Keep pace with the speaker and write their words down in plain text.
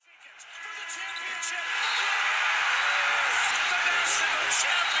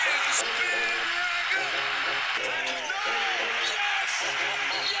champions,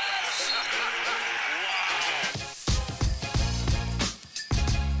 yes!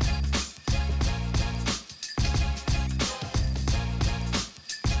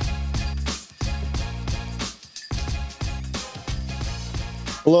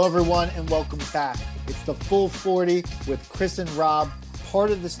 Hello, everyone, and welcome back. It's the Full 40 with Chris and Rob,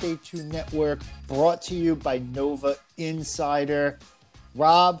 part of the Stay Tuned Network, brought to you by Nova Insider.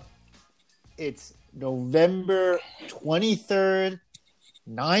 Rob, it's November 23rd,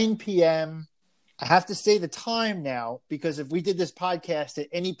 9 p.m. I have to say the time now, because if we did this podcast at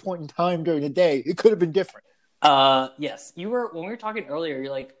any point in time during the day, it could have been different. Yes. When we were talking earlier,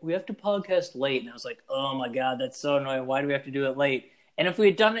 you're like, we have to podcast late. And I was like, oh my God, that's so annoying. Why do we have to do it late? And if we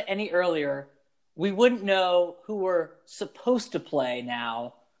had done it any earlier, we wouldn't know who we're supposed to play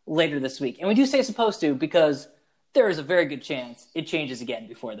now later this week. And we do say supposed to because there is a very good chance it changes again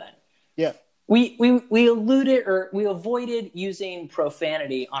before then. Yeah. We avoided using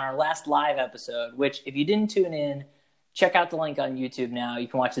profanity on our last live episode, which if you didn't tune in, check out the link on YouTube now. You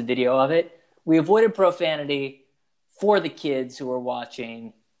can watch the video of it. We avoided profanity for the kids who are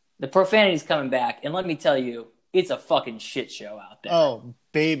watching. The profanity is coming back. And let me tell you, it's a fucking shit show out there. Oh,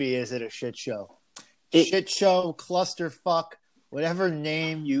 baby, is it a shit show. Shit show, clusterfuck, whatever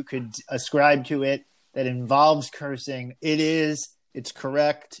name you could ascribe to it that involves cursing. It's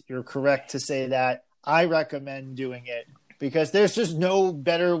correct. You're correct to say that. I recommend doing it because there's just no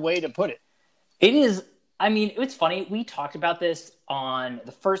better way to put it. It is. I mean, it's funny. We talked about this on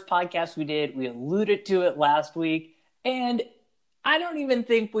the first podcast we did. We alluded to it last week. And I don't even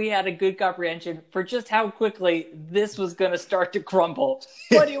think we had a good comprehension for just how quickly this was going to start to crumble.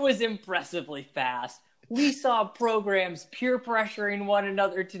 But it was impressively fast. We saw programs peer pressuring one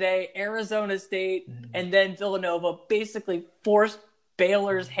another today. Arizona State and then Villanova basically forced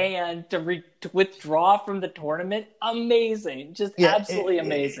Baylor's hand to withdraw from the tournament. Amazing. Just absolutely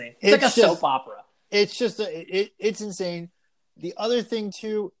amazing. It's like a soap opera. It's just, it's insane. The other thing,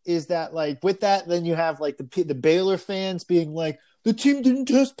 too, is that, like, with that, then you have, like, the Baylor fans being like, the team didn't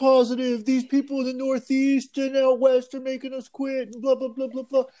test positive. These people in the Northeast and out West are making us quit, and blah, blah, blah, blah,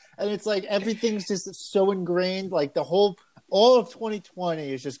 blah. And it's like everything's just so ingrained. Like, all of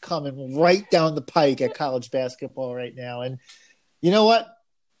 2020 is just coming right down the pike at college basketball right now. And you know what?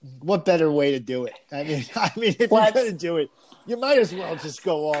 What better way to do it? I mean, if you're going to do it, you might as well just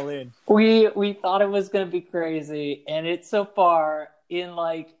go all in. We thought it was going to be crazy, and it's so far in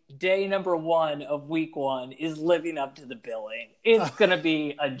like day number 1 of week 1 is living up to the billing. It's going to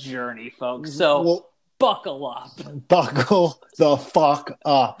be a journey, folks. So buckle up. Buckle the fuck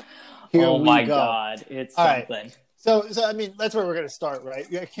up. Here oh we my go. God. It's all something. Right. So I mean, that's where we're going to start, right?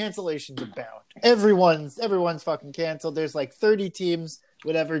 Yeah, cancellations abound. Everyone's fucking canceled. There's like 30 teams,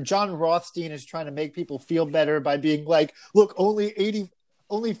 whatever. John Rothstein is trying to make people feel better by being like, look, only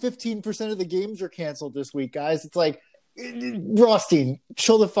 15% of the games are canceled this week, guys. It's like, Rothstein,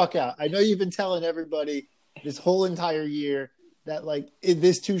 chill the fuck out. I know you've been telling everybody this whole entire year that like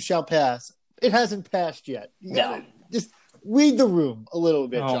this too shall pass. It hasn't passed yet. No. Just read the room a little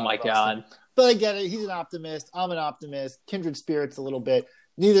bit. Oh John my Rothstein. God. But I get it. He's an optimist. I'm an optimist. Kindred spirits a little bit.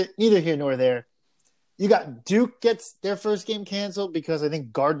 Neither here nor there. You got Duke gets their first game canceled because I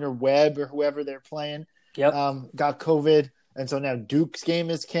think Gardner Webb or whoever they're playing got COVID. And so now Duke's game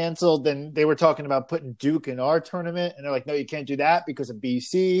is canceled. Then they were talking about putting Duke in our tournament. And they're like, no, you can't do that because of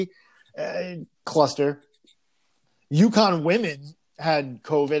BC. Cluster. UConn women had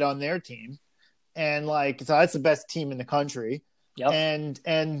COVID on their team. And like, so that's the best team in the country. Yep.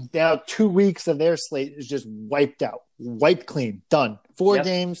 And now 2 weeks of their slate is just wiped out. Wiped clean. Done. 4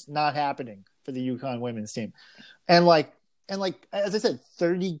 games, not happening for the UConn women's team. And like, as I said,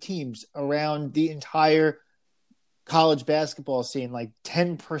 30 teams around the entire college basketball scene, like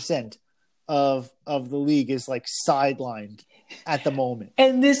 10% of the league is like sidelined at the moment.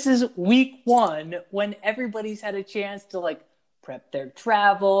 And this is week 1 when everybody's had a chance to like prep their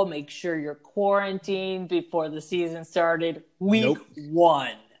travel, make sure you're quarantined before the season started. Week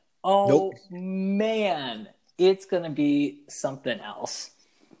 1. Oh man, it's going to be something else.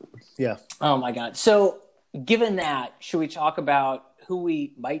 Yeah. Oh my God. So given that, should we talk about who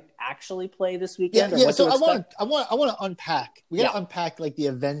we might actually play this weekend? Yeah. So I want to unpack. We got to unpack like the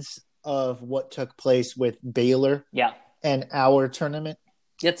events of what took place with Baylor. Yeah. And our tournament.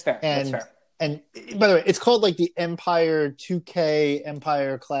 That's fair. That's fair. And by the way, it's called like the Empire 2K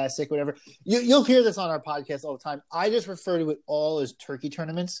Empire Classic, whatever. You'll hear this on our podcast all the time. I just refer to it all as turkey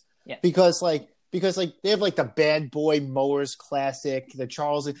tournaments because they have like the Bad Boy Mowers Classic, the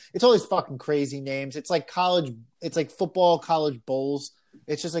Charles. It's all these fucking crazy names. It's like college. It's like football college bowls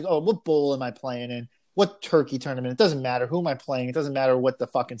It's just like, oh, what bowl am I playing in? What turkey tournament? It doesn't matter. Who am I playing? It doesn't matter what the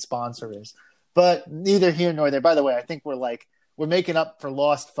fucking sponsor is. But neither here nor there. By the way, I think we're making up for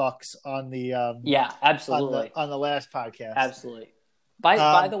lost fucks on the absolutely on the last podcast. Absolutely.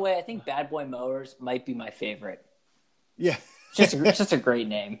 By the way, I think Bad Boy Mowers might be my favorite. Yeah. Just a great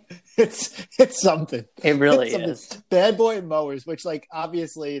name. It's something. It really is. Bad Boy Mowers, which like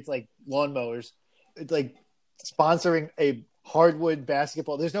obviously it's like lawn mowers. It's like sponsoring a hardwood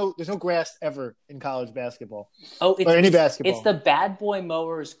basketball. There's no grass ever in college basketball. Oh, or any basketball. It's the Bad Boy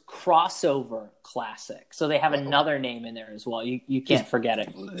Mowers crossover classic. So they have another name in there as well. You can't forget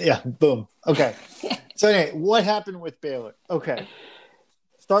it. Yeah, boom. Okay. So anyway, what happened with Baylor? Okay.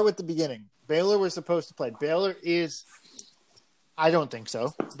 Start with the beginning. Baylor was supposed to play. Baylor is, I don't think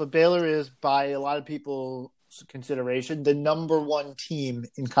so, but Baylor is, by a lot of people's consideration, the number one team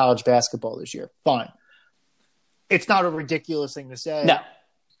in college basketball this year. Fine. It's not a ridiculous thing to say. No.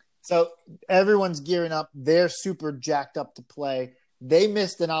 So everyone's gearing up. They're super jacked up to play. They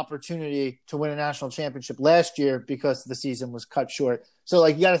missed an opportunity to win a national championship last year because the season was cut short. So,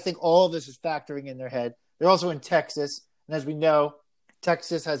 like, you got to think all of this is factoring in their head. They're also in Texas. And as we know,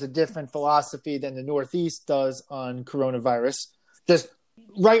 Texas has a different philosophy than the Northeast does on coronavirus. Just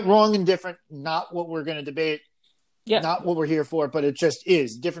right, wrong, and different. Not what we're going to debate. Yeah. Not what we're here for, but it just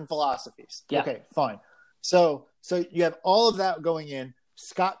is different philosophies. Yeah. Okay, fine. So you have all of that going in.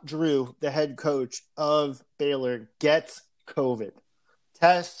 Scott Drew, the head coach of Baylor, gets COVID.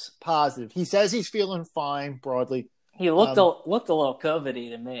 Tests positive. He says he's feeling fine broadly. He looked a little COVID-y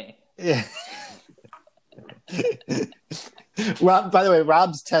to me. Yeah. Rob, by the way,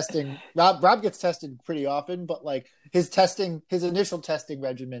 Rob's testing. Rob gets tested pretty often, but like his initial testing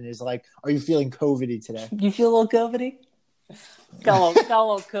regimen is like, "Are you feeling COVID-y today?" You feel a little COVID-y? Got a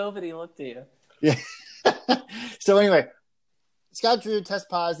little COVID-y look to you. Yeah. So anyway, Scott Drew tests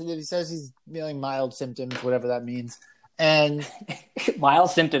positive. He says he's feeling mild symptoms, whatever that means. And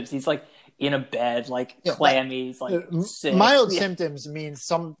mild symptoms. He's like in a bed, like clammy. He's like sick. Mild symptoms means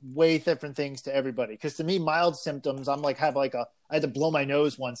some way different things to everybody. Because to me, mild symptoms, I'm like I had to blow my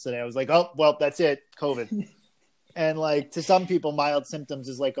nose once today. I was like, oh well, that's it, COVID. And like to some people, mild symptoms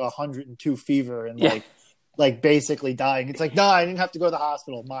is like 102 fever and like basically dying. It's like, no, I didn't have to go to the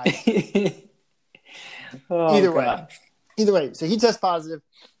hospital. Mild. Either way. So he tests positive.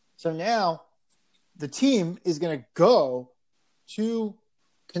 So now the team is going to go to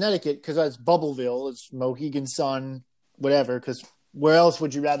Connecticut because it's Bubbleville. It's Mohegan Sun, whatever. Because where else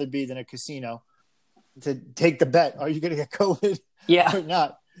would you rather be than a casino to take the bet? Are you going to get COVID or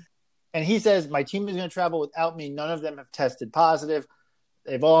not? And he says, my team is going to travel without me. None of them have tested positive.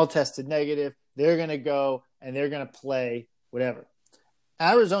 They've all tested negative. They're going to go and they're going to play whatever.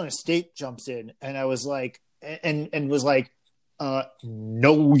 Arizona State jumps in, and I was like, and was like,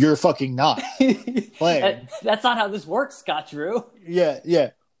 no, you're fucking not playing. That's not how this works, Scott Drew. Yeah.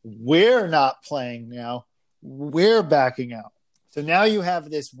 We're not playing now. We're backing out. So now you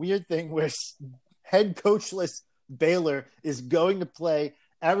have this weird thing where head coachless Baylor is going to play.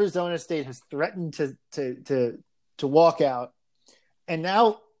 Arizona State has threatened to walk out, and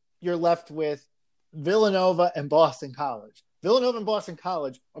now you're left with Villanova and Boston College. Villanova and Boston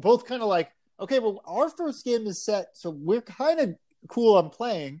College are both kind of like, okay, well, our first game is set, so we're kind of cool on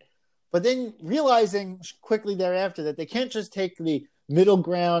playing, but then realizing quickly thereafter that they can't just take the middle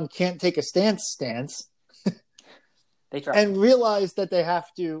ground, can't take a stance, they try. And realize that they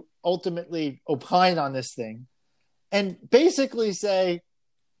have to ultimately opine on this thing and basically say,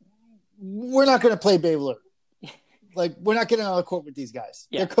 we're not going to play Baylor. Like, we're not getting on the court with these guys.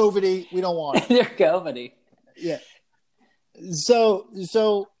 Yeah. They're COVID-y. We don't want them. They're COVID-y. Yeah. So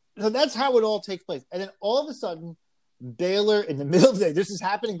that's how it all takes place. And then all of a sudden, Baylor in the middle of the day, this is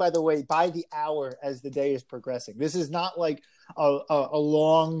happening, by the way, by the hour as the day is progressing. This is not like a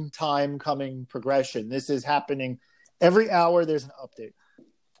long time coming progression. This is happening every hour. There's an update.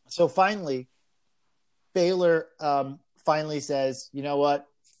 So finally, Baylor finally says, you know what?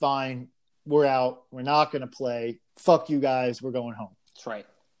 Fine. We're out. We're not going to play. Fuck you guys. We're going home. That's right.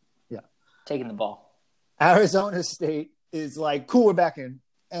 Yeah. Taking the ball. Arizona State is like, cool, we're back in.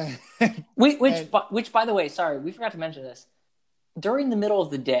 Which, by the way, sorry, we forgot to mention this. During the middle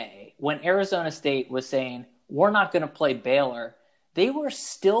of the day, when Arizona State was saying, we're not going to play Baylor, they were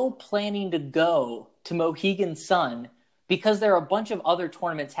still planning to go to Mohegan Sun because there are a bunch of other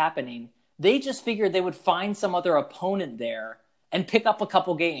tournaments happening. They just figured they would find some other opponent there and pick up a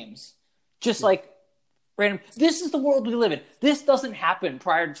couple games. Just like random. This is the world we live in. This doesn't happen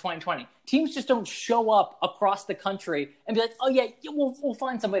prior to 2020. Teams just don't show up across the country and be like, oh, yeah, we'll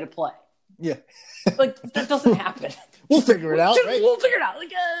find somebody to play. Yeah. Like, that doesn't happen. We'll figure it out, right? We'll figure it out.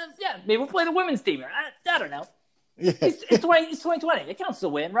 Like, maybe we'll play the women's team. I don't know. Yeah. It's 2020. It counts to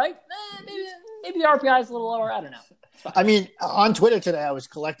win, right? Maybe the RPI is a little lower. I don't know. I mean, on Twitter today, I was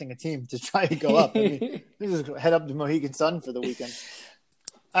collecting a team to try to go up. I mean, we just head up to Mohegan Sun for the weekend.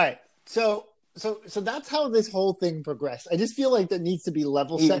 All right. So that's how this whole thing progressed. I just feel like that needs to be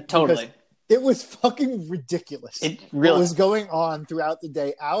level set. Totally. It was fucking ridiculous. It really what was going on throughout the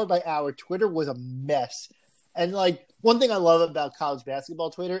day, hour by hour. Twitter was a mess. And like one thing I love about college basketball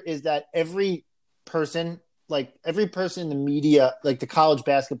Twitter is that every person in the media, like the college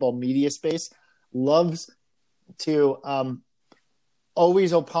basketball media space, loves to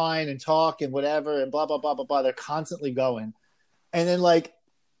always opine and talk and whatever and blah blah blah blah blah. They're constantly going, and then like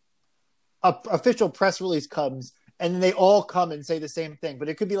a official press release comes. And then they all come and say the same thing. But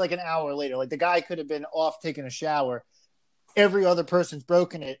it could be like an hour later. Like the guy could have been off taking a shower. Every other person's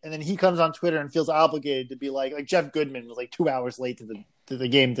broken it. And then he comes on Twitter and feels obligated to be like Jeff Goodman was like 2 hours late to the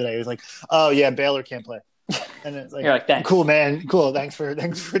game today. He was like, oh, yeah, Baylor can't play. And it's like, you're like, thanks. Cool, man. Cool. Thanks for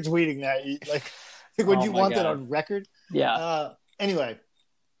tweeting that. Would you want that on record? Yeah. Anyway,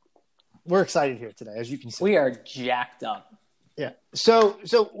 we're excited here today, as you can see. We are jacked up. Yeah. So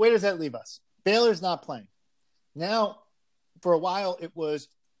where does that leave us? Baylor's not playing. Now, for a while, it was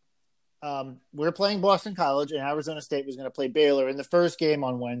we're playing Boston College, and Arizona State was going to play Baylor in the first game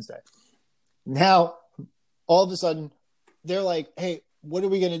on Wednesday. Now, all of a sudden, they're like, hey, what are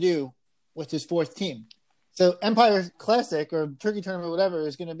we going to do with this fourth team? So Empire Classic or Turkey Tournament or whatever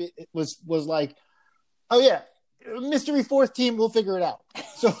is going to be – was like, oh, yeah, mystery fourth team, we'll figure it out.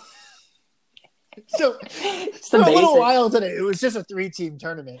 So for a little while today, it was just a 3-team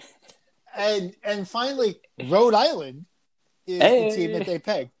tournament. And finally, Rhode Island is the team that they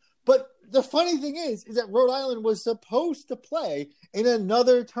pegged. But the funny thing is that Rhode Island was supposed to play in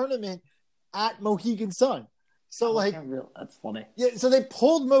another tournament at Mohegan Sun. So that's funny. Yeah, so they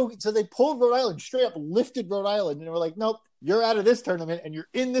pulled Rhode Island, straight up lifted Rhode Island, and they were like, nope, you're out of this tournament and you're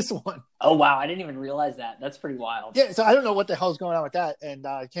in this one. Oh wow, I didn't even realize that. That's pretty wild. Yeah, so I don't know what the hell's going on with that, and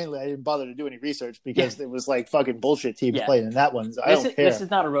candidly, I didn't bother to do any research because it was like fucking bullshit teams playing in that one. So I don't care. This is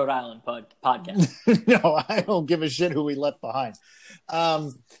not a Rhode Island podcast. No, I don't give a shit who we left behind.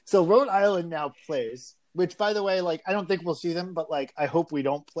 So Rhode Island now plays, which by the way, like I don't think we'll see them, but like I hope we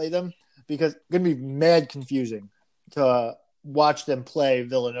don't play them because it's gonna be mad confusing to watch them play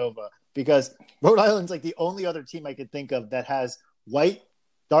Villanova because Rhode Island's like the only other team I could think of that has white,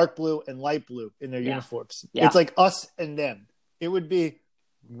 dark blue, and light blue in their uniforms. Yeah. It's like us and them. It would be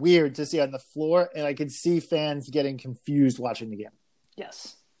weird to see on the floor, and I could see fans getting confused watching the game.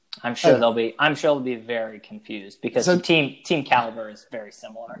 Yes. I'm sure they'll be very confused because the team caliber is very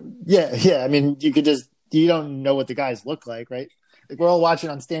similar. Yeah. I mean, you don't know what the guys look like, right? Like we're all watching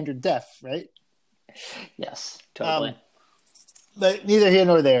on standard def, right? Yes, totally. But neither here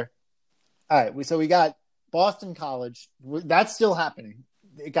nor there. All right, so we got Boston College. That's still happening.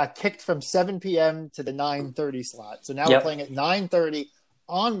 It got kicked from 7 p.m. to the 9:30 slot. So now we're playing at 9:30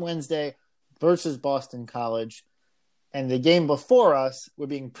 on Wednesday versus Boston College. And the game before us, we're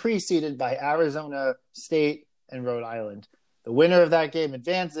being preceded by Arizona State and Rhode Island. The winner of that game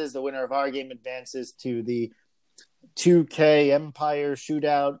advances. The winner of our game advances to the 2K Empire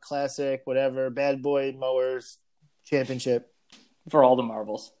Shootout Classic, whatever, Bad Boy Mowers Championship. For all the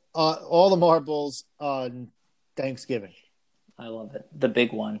marbles. All the marbles on Thanksgiving. I love it. The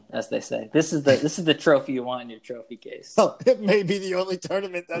big one, as they say. This is the trophy you want in your trophy case. Well, it may be the only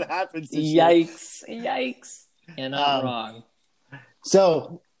tournament that happens this year. Yikes. And I'm wrong.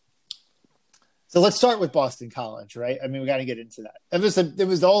 So let's start with Boston College, right? I mean, we got to get into that. It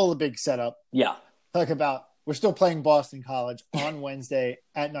was all a big setup. Yeah. Talk about we're still playing Boston College on Wednesday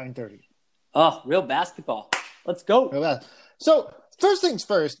at 9:30. Oh, real basketball. Let's go. So first things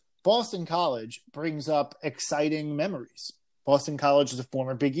first, Boston College brings up exciting memories. Boston College is a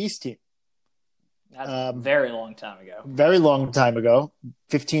former Big East team. That's a very long time ago. Very long time ago,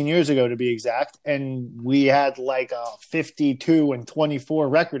 15 years ago to be exact. And we had like a 52-24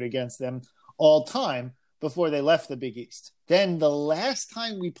 record against them all time before they left the Big East. Then the last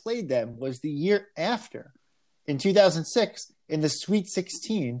time we played them was the year after, in 2006, in the Sweet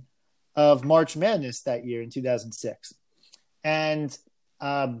 16 of March Madness that year in 2006. And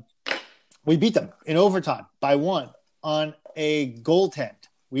we beat them in overtime by 1 on a goaltend.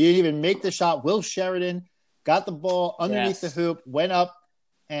 We didn't even make the shot. Will Sheridan got the ball underneath the hoop, went up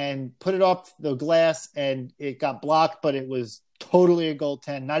and put it off the glass, and it got blocked, but it was totally a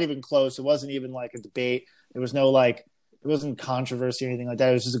goaltend, not even close. It wasn't even like a debate. There was no it wasn't controversy or anything like that.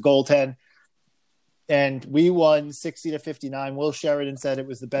 It was just a goaltend. and we won 60-59. Will Sheridan said it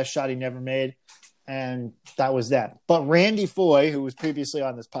was the best shot he never made, and that was that. But Randy Foy, who was previously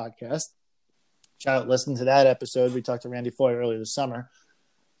on this podcast, shout out, listen to that episode. We talked to Randy Foy earlier this summer,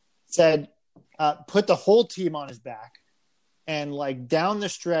 said put the whole team on his back and like down the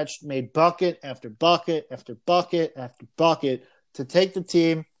stretch made bucket after bucket after bucket after bucket to take the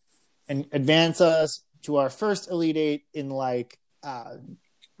team and advance us to our first Elite Eight in like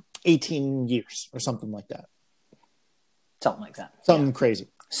 18 years or something like that. Something like that. Something crazy.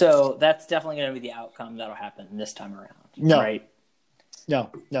 So that's definitely going to be the outcome that'll happen this time around. No. Right?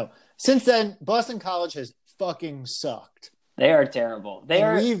 No. Since then, Boston College has fucking sucked. They are terrible.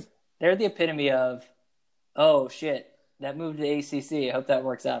 They're the epitome of, oh, shit, that moved to the ACC. I hope that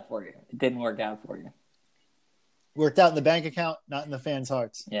works out for you. It didn't work out for you. Worked out in the bank account, not in the fans'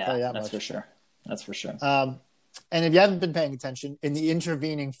 hearts. Yeah, that's for sure. And if you haven't been paying attention, in the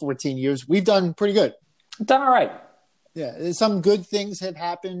intervening 14 years, we've done pretty good. Done all right. Yeah, some good things have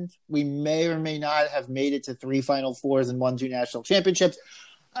happened. We may or may not have made it to 3 Final Fours and 1-2 national championships.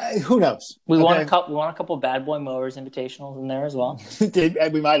 Who knows? We won a couple Bad Boy Mowers invitationals in there as well.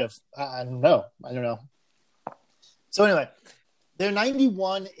 We might have. I don't know. So anyway, they're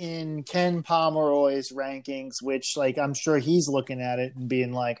 91 in Ken Pomeroy's rankings, which like I'm sure he's looking at it and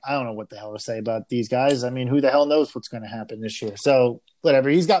being like, I don't know what the hell to say about these guys. I mean, who the hell knows what's going to happen this year? So whatever.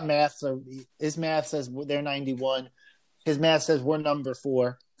 He's got math. So his math says they're 91. His math says we're number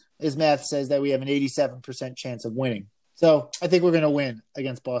 4. His math says that we have an 87% chance of winning. So I think we're going to win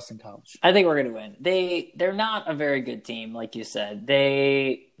against Boston College. I think we're going to win. They're not a very good team, like you said.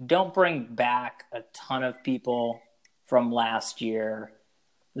 They don't bring back a ton of people from last year.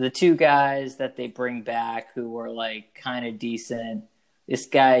 The 2 guys that they bring back who were like kind of decent, this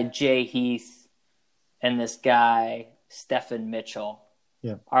guy Jay Heath and this guy Stephen Mitchell,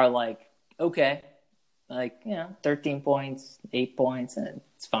 are like, okay, like, 13 points, 8 points, and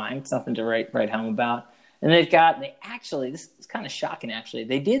it's fine. It's nothing to write home about. And this is kind of shocking, actually.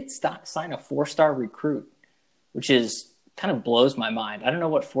 They did sign a 4-star recruit, which is kind of blows my mind. I don't know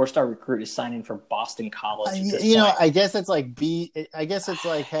what 4-star recruit is signing for Boston College at this point. I guess it's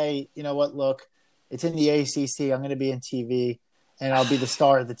like hey, you know what, look, it's in the ACC. I'm going to be in TV, and I'll be the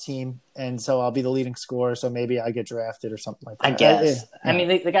star of the team, and so I'll be the leading scorer, so maybe I get drafted or something like that. I guess. I mean,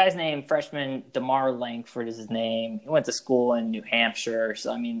 the guy's name, freshman DeMar Langford is his name. He went to school in New Hampshire,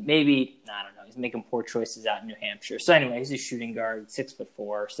 so, I mean, maybe, I don't know, he's making poor choices out in New Hampshire. So, anyway, he's a shooting guard,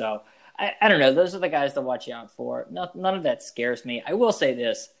 6'4", so I don't know. Those are the guys to watch out for. None of that scares me. I will say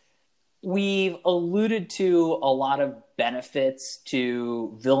this. We've alluded to a lot of benefits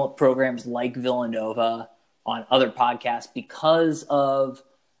to programs like Villanova on other podcasts because of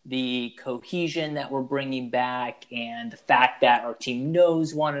the cohesion that we're bringing back and the fact that our team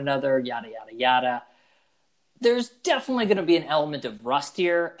knows one another, yada, yada, yada. There's definitely going to be an element of rust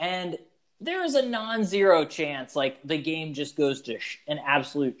here, and there is a non-zero chance like the game just goes to an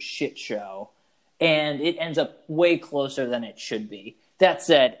absolute shit show and it ends up way closer than it should be. That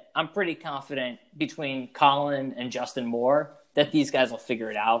said, I'm pretty confident between Colin and Justin Moore that these guys will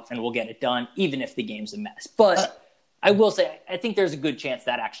figure it out and we'll get it done, even if the game's a mess. But I will say, I think there's a good chance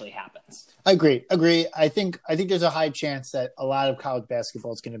that actually happens. I agree. I think there's a high chance that a lot of college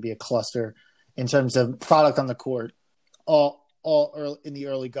basketball is going to be a cluster in terms of product on the court, all early, in the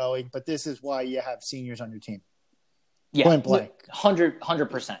early going. But this is why you have seniors on your team. Yeah, point blank,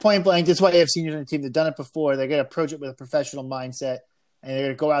 100%. Point blank. That's why you have seniors on your team. They've done it before. They're going to approach it with a professional mindset. And they're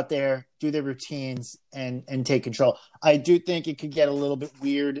going to go out there, do their routines, and take control. I do think it could get a little bit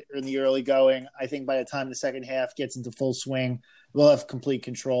weird in the early going. I think by the time the second half gets into full swing, we'll have complete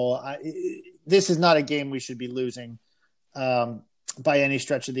control. This is not a game we should be losing by any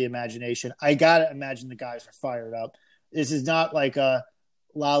stretch of the imagination. I got to imagine the guys are fired up. This is not like a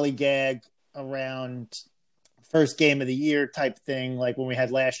lollygag around first game of the year type thing like when we had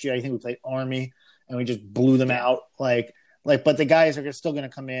last year. I think we played Army, and we just blew them out. But the guys are still going to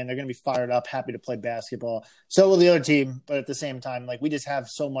come in. They're going to be fired up, happy to play basketball. So will the other team. But at the same time, we just have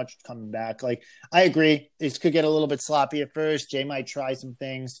so much coming back. I agree. It could get a little bit sloppy at first. Jay might try some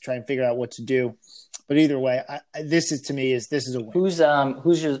things to try and figure out what to do. But either way, this is a win. Who's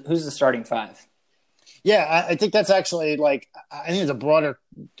the starting 5? Yeah, I think that's actually I think it's a broader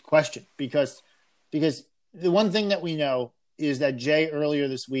question because the one thing that we know is that Jay earlier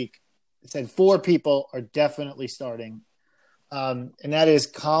this week said 4 people are definitely starting. And that is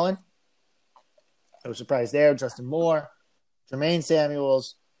Colin. I was surprised there. Justin Moore, Jermaine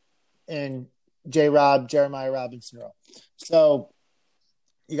Samuels, and Jeremiah Robinson-Rowe. So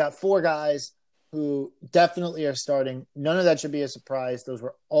you got 4 guys who definitely are starting. None of that should be a surprise. Those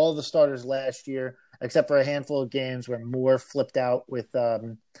were all the starters last year. except for a handful of games where Moore flipped out with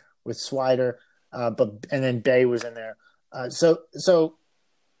Swider, and then Bay was in there. So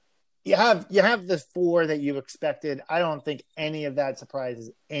you have the four that you expected. I don't think any of that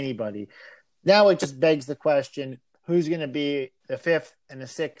surprises anybody. Now it just begs the question: who's going to be the fifth and the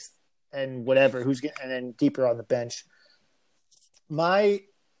sixth and whatever? And then deeper on the bench. My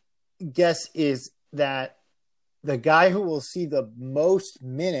guess is that the guy who will see the most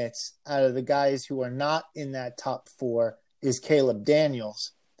minutes out of the guys who are not in that top four is Caleb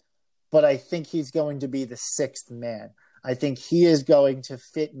Daniels. But I think he's going to be the sixth man. I think he is going to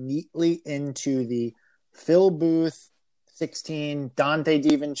fit neatly into the Phil Booth, 16, Dante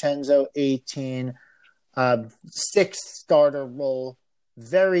DiVincenzo, 18, sixth starter role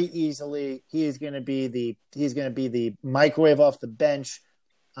very easily. He is going to be the microwave off the bench.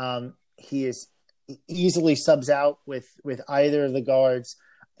 He is easily subs out with either of the guards,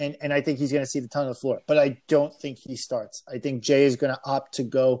 and I think he's going to see the ton of the floor. But I don't think he starts. I think Jay is going to opt to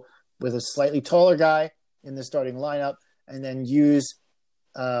go with a slightly taller guy in the starting lineup, and then use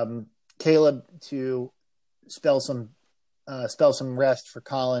Caleb to spell some rest for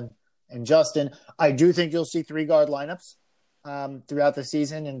Colin and Justin. I do think you'll see 3-guard lineups throughout the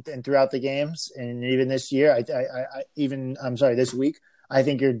season and throughout the games, and even this year. This week. I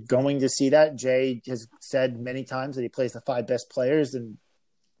think you're going to see that. Jay has said many times that he plays the 5 best players, and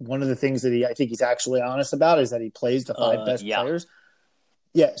one of the things that I think he's actually honest about is that he plays the 5 best players.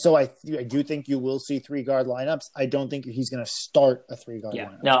 Yeah, so I do think you will see 3-guard lineups. I don't think he's going to start a 3-guard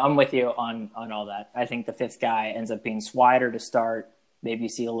lineup. No, I'm with you on all that. I think the fifth guy ends up being Swider to start. Maybe you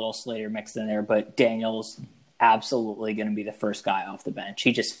see a little Slater mixed in there, but Daniels absolutely going to be the first guy off the bench.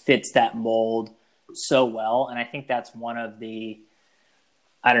 He just fits that mold so well, and I think that's one of the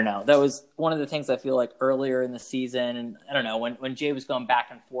 – I don't know. That was one of the things I feel like earlier in the season, and I don't know, when Jay was going back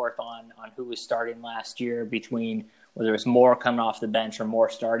and forth on who was starting last year between – whether it was Moore coming off the bench or Moore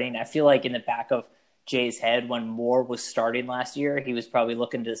starting. I feel like in the back of Jay's head when Moore was starting last year, he was probably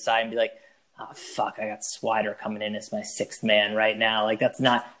looking to the side and be like, oh, fuck, I got Swider coming in as my sixth man right now. Like, that's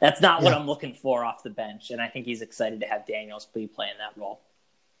not what I'm looking for off the bench. And I think he's excited to have Daniels be playing that role.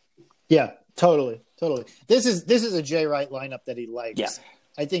 Yeah, totally. This is a Jay Wright lineup that he likes. Yeah.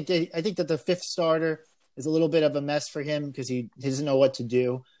 I think that the fifth starter is a little bit of a mess for him because he doesn't know what to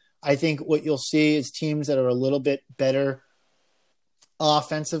do. I think what you'll see is teams that are a little bit better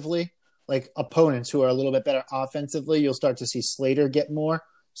offensively, like opponents who are a little bit better offensively. You'll start to see Slater get more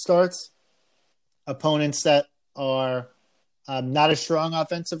starts. Opponents that are not as strong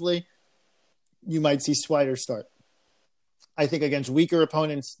offensively, you might see Swider start. I think against weaker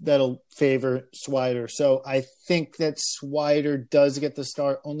opponents, that'll favor Swider. So I think that Swider does get the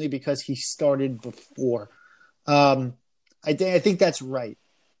start only because he started before. I think that's right.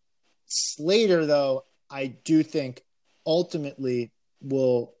 Slater, though, I do think ultimately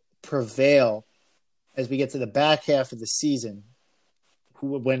will prevail as we get to the back half of the season,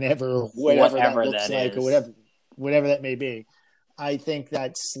 whatever that looks like, or whatever that may be. I think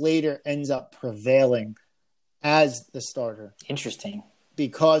that Slater ends up prevailing as the starter. Interesting.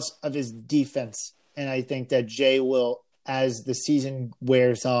 Because of his defense. And I think that Jay will, as the season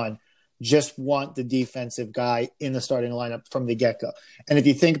wears on, just want the defensive guy in the starting lineup from the get-go. And if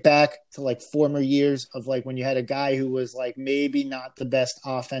you think back to like former years of like when you had a guy who was like maybe not the best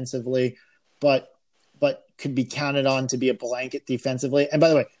offensively, but could be counted on to be a blanket defensively. And by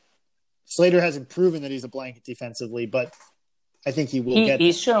the way, Slater hasn't proven that he's a blanket defensively, but I think he will get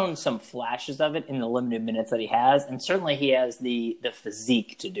He's shown some flashes of it in the limited minutes that he has, and certainly he has the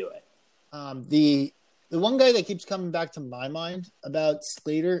physique to do it. The one guy that keeps coming back to my mind about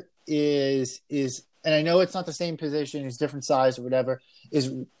Slater is and I know it's not the same position, it's different size or whatever,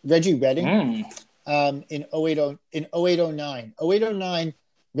 is Reggie Redding. In 0809. 0809,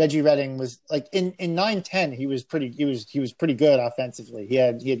 Reggie Redding was like in 9-10, he was pretty good offensively. He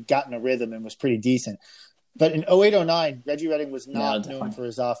had gotten a rhythm and was pretty decent. But in 0809, Reggie Redding was not known for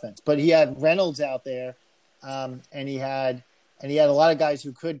his offense. But he had Reynolds out there, and he had a lot of guys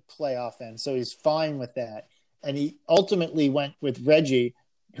who could play offense, so he's fine with that. And he ultimately went with Reggie,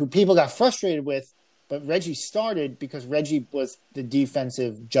 who people got frustrated with, but Reggie started because Reggie was the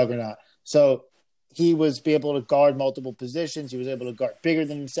defensive juggernaut. So he was able to guard multiple positions. He was able to guard bigger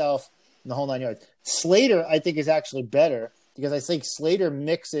than himself in the whole 9 yards. Slater, I think, is actually better because I think Slater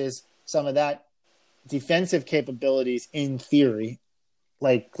mixes some of that defensive capabilities in theory.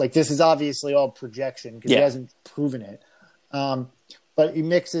 Like this is obviously all projection because he hasn't proven it. But he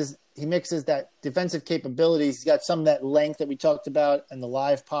mixes that defensive capabilities. He's got some of that length that we talked about in the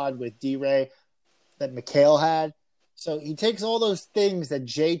live pod with D-Ray that McHale had. So he takes all those things that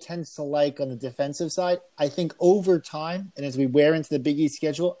Jay tends to like on the defensive side. I think over time, and as we wear into the Big East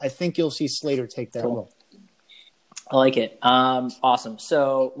schedule, I think you'll see Slater take that role. I like it. Awesome.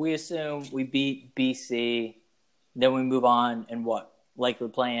 So we assume we beat BC, then we move on, and what? Like we're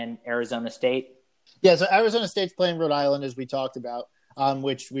playing Arizona State? Yeah, so Arizona State's playing Rhode Island, as we talked about,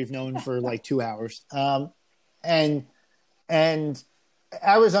 which we've known for like 2 hours. And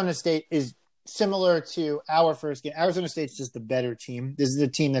Arizona State is similar to our first game. Arizona State's just the better team. This is a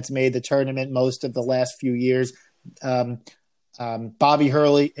team that's made the tournament most of the last few years. Bobby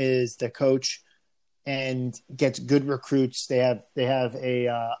Hurley is the coach and gets good recruits. They have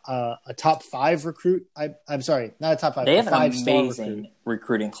a top 5 recruit. I'm sorry, not a top 5. They have an amazing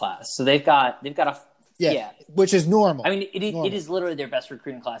recruiting class. So they've got a which is normal. I mean, it is literally their best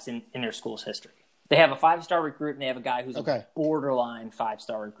recruiting class in their school's history. They have a 5-star recruit, and they have a guy who's a borderline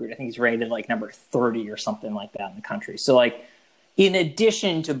 5-star recruit. I think he's rated like number 30 or something like that in the country. So, like, in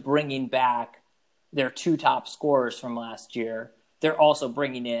addition to bringing back their 2 top scorers from last year, they're also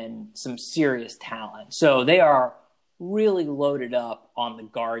bringing in some serious talent. So they are really loaded up on the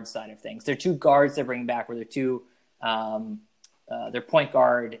guard side of things. Their 2 guards they're bringing back were their point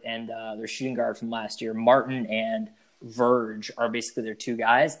guard and their shooting guard from last year, Martin and Verge are basically their 2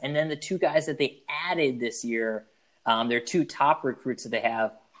 guys. And then the 2 guys that they added this year, their 2 top recruits that they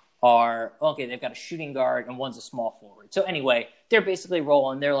have they've got a shooting guard and one's a small forward. So anyway, they're basically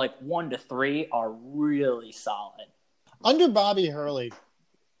rolling. They're like 1 to 3 are really solid. Under Bobby Hurley,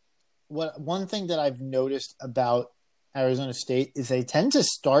 one thing that I've noticed about Arizona State is they tend to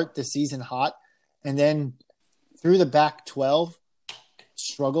start the season hot and then through the back 12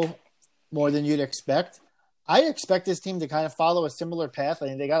 struggle more than you'd expect. I expect this team to kind of follow a similar path. I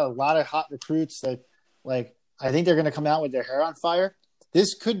mean, they got a lot of hot recruits that, like, I think they're going to come out with their hair on fire.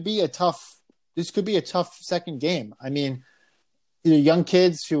 This could be a tough second game. I mean, young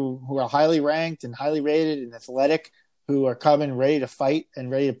kids who are highly ranked and highly rated and athletic, who are coming ready to fight and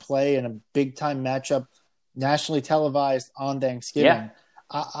ready to play in a big time matchup, nationally televised on Thanksgiving.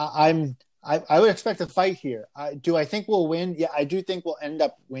 Yeah. I would expect a fight here. Do I think we'll win? Yeah, I do think we'll end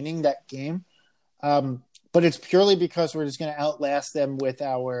up winning that game. But it's purely because we're just going to outlast them with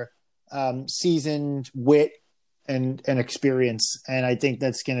our seasoned wit and experience. And I think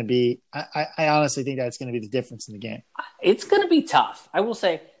that's going to be – I honestly think that's going to be the difference in the game. It's going to be tough. I will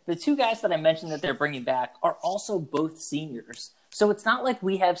say the 2 guys that I mentioned that they're bringing back are also both seniors. So it's not like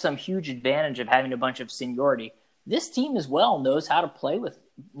we have some huge advantage of having a bunch of seniority. This team as well knows how to play with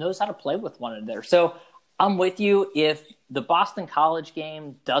one another. So I'm with you. If the Boston College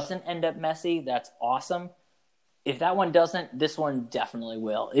game doesn't end up messy, that's awesome. If that one doesn't, this one definitely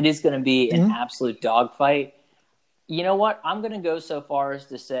will. It is going to be an absolute dogfight. You know what? I'm going to go so far as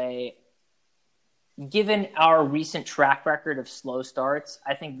to say, given our recent track record of slow starts,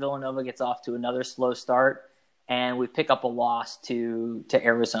 I think Villanova gets off to another slow start, and we pick up a loss to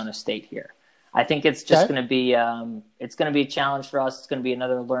Arizona State here. I think it's just going to be a challenge for us. It's going to be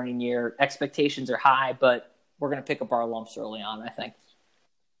another learning year. Expectations are high, but we're going to pick up our lumps early on, I think.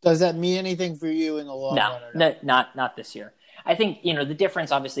 Does that mean anything for you in the long run? No, not this year. I think, the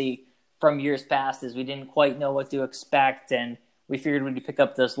difference obviously from years past is we didn't quite know what to expect, and we figured we'd pick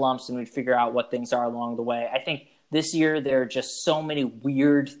up those lumps and we'd figure out what things are along the way. I think this year there are just so many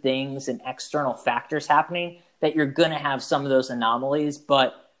weird things and external factors happening that you're going to have some of those anomalies,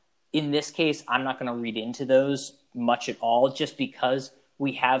 but in this case, I'm not going to read into those much at all just because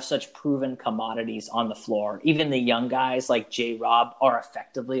we have such proven commodities on the floor. Even the young guys like J-Rob are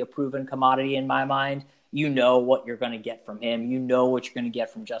effectively a proven commodity in my mind. You know what you're going to get from him. You know what you're going to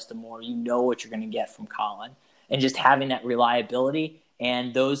get from Justin Moore. You know what you're going to get from Colin. And just having that reliability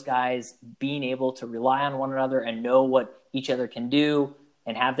and those guys being able to rely on one another and know what each other can do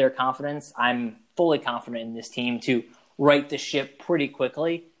and have their confidence, I'm fully confident in this team to right the ship pretty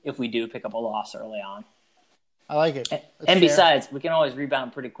quickly if we do pick up a loss early on. I like it. And besides, we can always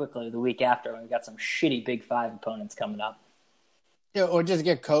rebound pretty quickly the week after when we've got some shitty Big 5 opponents coming up. Yeah, or just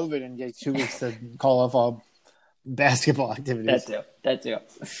get COVID and get 2 weeks to call off all basketball activities. That too.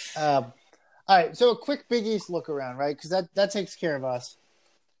 All right, so a quick Big East look around, right? Because that takes care of us.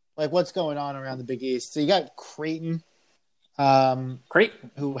 Like, what's going on around the Big East? So you got Creighton,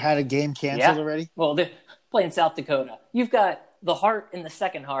 who had a game canceled already. Well, they're playing South Dakota. You've got the heart and the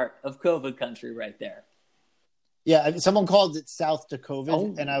second heart of COVID country right there. Yeah, someone called it South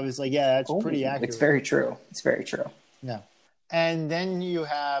Dakota, and I was like, yeah, that's pretty accurate. It's very true. Yeah. And then you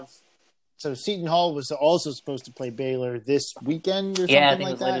have – so Seton Hall was also supposed to play Baylor this weekend or something like that? Yeah, I think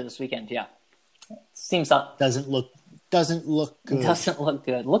it was later this weekend, yeah. Seems – Doesn't look good. Doesn't look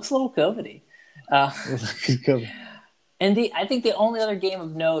good. Looks a little COVID-y. And I think the only other game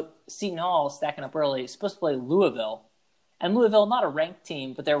of note, Seton Hall stacking up early, is supposed to play Louisville. And Louisville, not a ranked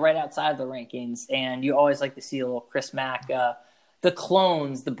team, but they're right outside the rankings. And you always like to see a little Chris Mack, the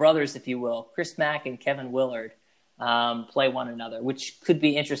clones, the brothers, if you will, Chris Mack and Kevin Willard, play one another, which could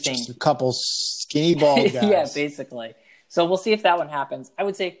be interesting. Just a couple skinny bald guys. Yeah, basically. So we'll see if that one happens. I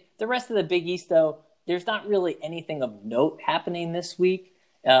would say the rest of the Big East, though, there's not really anything of note happening this week.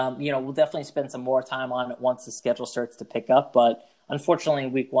 We'll definitely spend some more time on it once the schedule starts to pick up. But unfortunately,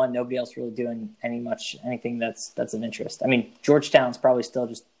 in week one, nobody else really doing anything that's of interest. I mean, Georgetown's probably still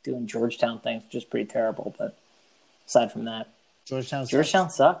just doing Georgetown things, which is pretty terrible. But aside from that, Georgetown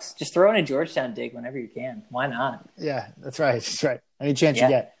sucks. Just throw in a Georgetown dig whenever you can. Why not? Yeah, that's right. That's right. Any chance you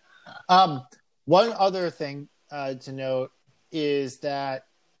get. One other thing to note is that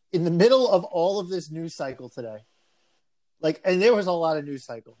in the middle of all of this news cycle today, and there was a lot of news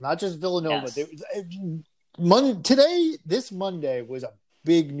cycle, not just Villanova. Yes. This Monday was a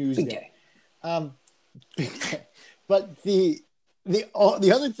big news day. Big day. But the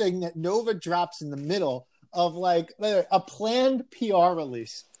other thing that Nova drops in the middle of a planned PR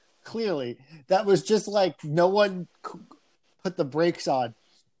release, clearly that was just no one put the brakes on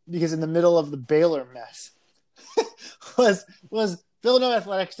because in the middle of the Baylor mess was Villanova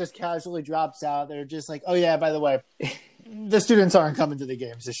Athletics just casually drops out. They're just oh yeah, by the way, the students aren't coming to the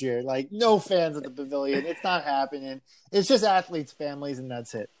games this year. No fans at the pavilion. It's not happening. It's just athletes, families, and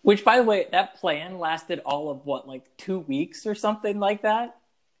that's it. Which, by the way, that plan lasted all of 2 weeks or something like that.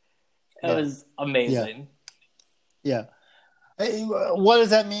 It was amazing. Yeah. What does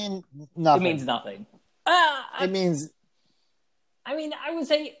that mean? Nothing. It means nothing. It means. I mean, I would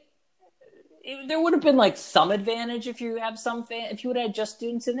say there would have been some advantage if you have if you would have had just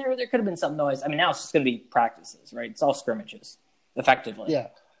students in there. There could have been some noise. I mean, now it's just going to be practices, right? It's all scrimmages, effectively. Yeah.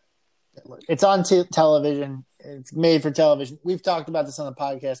 It's on television. It's made for television. We've talked about this on the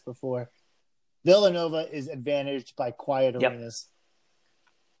podcast before. Villanova is advantaged by quiet arenas.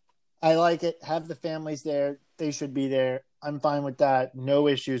 I like it. Have the families there. They should be there. I'm fine with that. No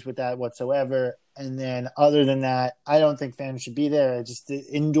issues with that whatsoever. And then other than that, I don't think fans should be there. Just the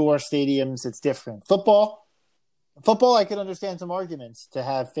indoor stadiums, it's different. Football, I could understand some arguments to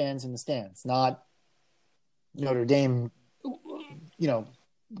have fans in the stands, not Notre Dame,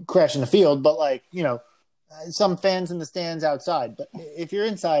 crashing the field, but some fans in the stands outside. But if you're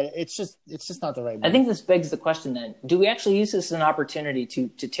inside, it's just not the right move. I think this begs the question then, do we actually use this as an opportunity to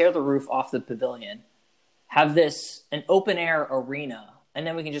tear the roof off the pavilion, have this an open air arena, and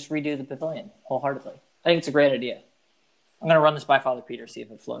then we can just redo the pavilion wholeheartedly? I think it's a great idea. I'm going to run this by Father Peter, see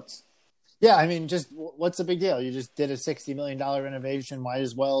if it floats. Yeah, I mean, just what's the big deal? You just did a $60 million renovation. Might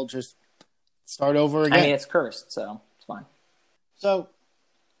as well just start over again. I mean, it's cursed, so it's fine. So,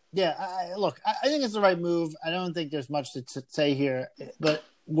 yeah, I think it's the right move. I don't think there's much to say here, but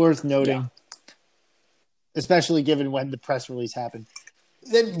worth noting, especially given when the press release happened.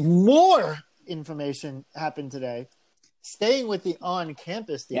 Then more information happened today. Staying with the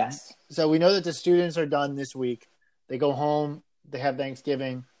on-campus thing. Yes. So we know that the students are done this week. They go home, they have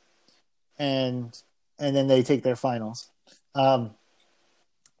Thanksgiving, and then they take their finals.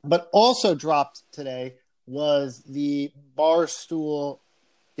 But also dropped today was the Barstool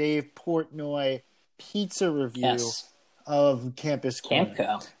Dave Portnoy pizza review of Campus Corner.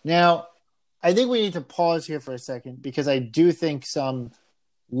 Campco. Now, I think we need to pause here for a second because I do think some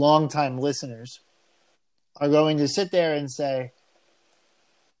longtime listeners are going to sit there and say,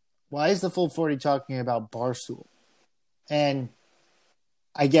 why is the Full 40 talking about Barstool? And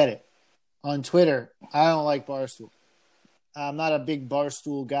I get it. On Twitter, I don't like Barstool. I'm not a big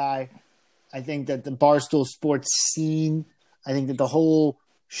Barstool guy. I think that the Barstool sports scene, I think that the whole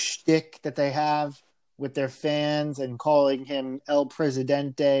shtick that they have with their fans and calling him El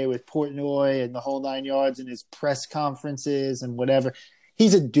Presidente with Portnoy and the whole 9 yards in his press conferences and whatever,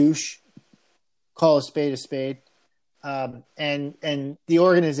 he's a douche. Call a spade a spade. And the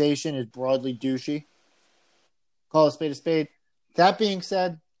organization is broadly douchey. Call a spade a spade. That being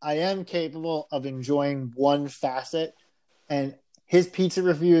said, I am capable of enjoying one facet, and his pizza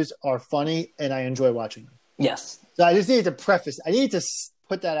reviews are funny, and I enjoy watching them. Yes. So I just need to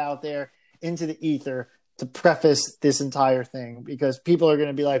put that out there into the ether to preface this entire thing, because people are going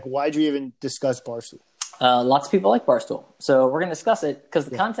to be like, why'd you even discuss Barstool? Lots of people like Barstool. So we're going to discuss it because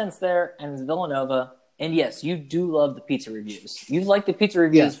the content's there and it's Villanova. And yes, you do love the pizza reviews. You've liked the pizza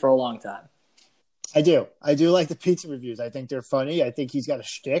reviews for a long time. I do. I do like the pizza reviews. I think they're funny. I think he's got a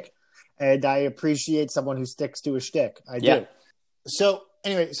shtick. And I appreciate someone who sticks to a shtick. I do. So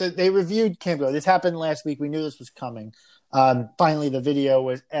anyway, so they reviewed Campco. This happened last week. We knew this was coming. Finally, the video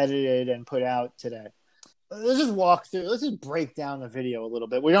was edited and put out today. let's just walk through. Let's just break down the video a little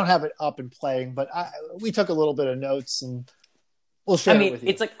bit. We don't have it up and playing, but we took a little bit of notes and we'll share it with you.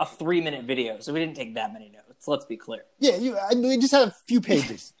 It's like a 3-minute video, so we didn't take that many notes. Let's be clear. Yeah, we just had a few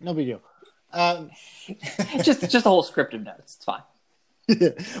pages. No big deal. just a whole script of notes. It's fine. Yeah,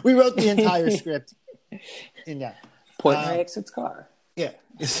 we wrote the entire script in that. Point my exit's car. Yeah.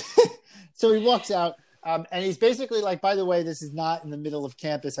 So he walks out, and he's basically like, by the way, this is not in the middle of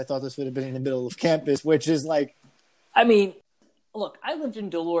campus. I thought this would have been in the middle of campus, which is like... I mean, look, I lived in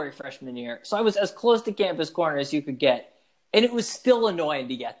Delaware freshman year, so I was as close to campus corner as you could get, and it was still annoying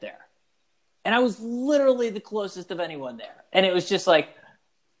to get there. And I was literally the closest of anyone there. And it was just like,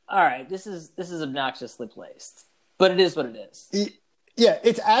 all right, this is obnoxiously placed. But it is what it is. Yeah,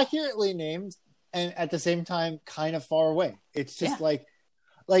 it's accurately named, and at the same time, kind of far away. It's just like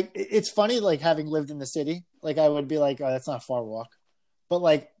it's funny, like having lived in the city. Like I would be like, oh, that's not a far walk. But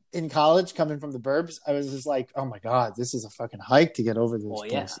like in college, coming from the burbs, I was just like, oh my god, this is a fucking hike to get over this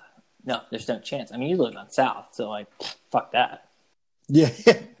place. Yeah. No, there's no chance. I mean, you live on South, so like, fuck that. Yeah,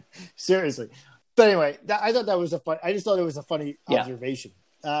 seriously. But anyway, I thought that was I just thought it was a funny observation.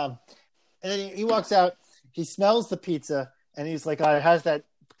 And then he walks out. He smells the pizza, and he's like, oh, it has that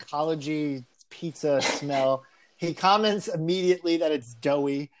collegey pizza smell. He comments immediately that it's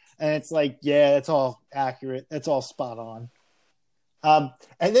doughy, and it's like, yeah, that's all accurate. That's all spot on.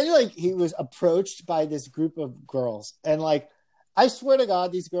 And then like he was approached by this group of girls, and like I swear to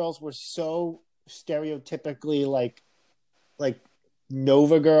God, these girls were so stereotypically like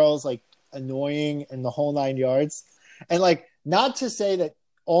Nova girls, like annoying and the whole 9 yards. And like, not to say that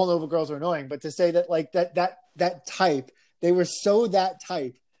all Nova girls are annoying, but to say that like that type, they were so that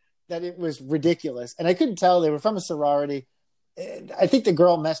type that it was ridiculous. And I couldn't tell they were from a sorority. And I think the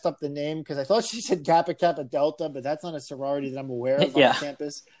girl messed up the name because I thought she said Kappa Kappa Delta, but that's not a sorority that I'm aware of on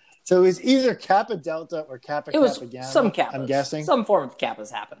campus. So it was either Kappa Delta or Kappa Kappa Gamma. Some Kappas. I'm guessing. Some form of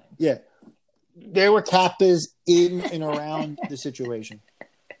Kappas happening. Yeah. There were Kappas in and around the situation.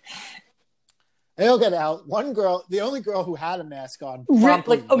 They'll get out. One girl, the only girl who had a mask on,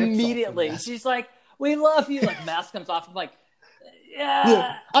 like immediately, she's like, "We love you." Like mask comes off. I'm like,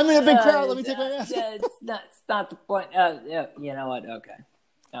 "Yeah, I'm in a big crowd. Let me take my mask." Yeah, it's not the point. Yeah, you know what?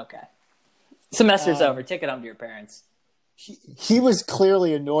 Okay. Semester's over. Take it home to your parents. He was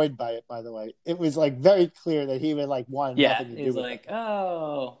clearly annoyed by it. By the way, it was like very clear that he would like want nothing to do with it. He's like,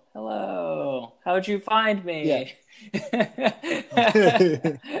 "Oh, hello. How'd you find me?" Yeah.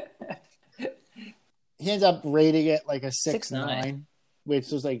 He ends up rating it like a 6.9, which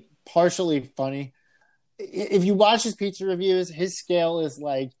was like partially funny. If you watch his pizza reviews, his scale is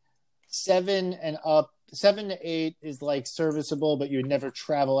like 7 and up. 7 to 8 is like serviceable, but you'd never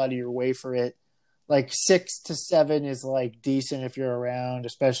travel out of your way for it. Like 6 to 7 is like decent if you're around,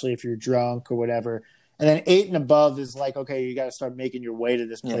 especially if you're drunk or whatever. And then 8 and above is like, okay, you got to start making your way to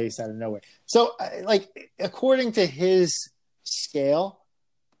this place out of nowhere. So like, according to his scale,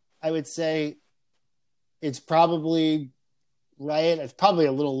 I would say it's probably right. It's probably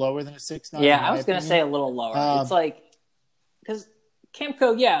a little lower than a 6.9. Yeah, I was going to say a little lower. It's like, because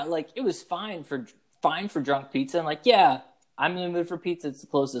Camco, like it was fine for drunk pizza. And like, yeah, I'm in the mood for pizza. It's the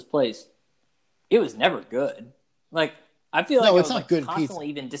closest place. It was never good. Like, I feel like I was not like good constantly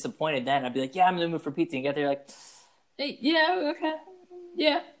pizza. Even disappointed then. I'd be like, yeah, I'm in the mood for pizza. And you get there like, hey, yeah, okay.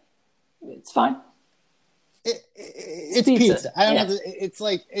 Yeah, it's fine. It's pizza. I don't know. It's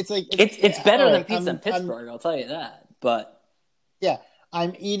better than pizza in Pittsburgh. I'll tell you that. But yeah,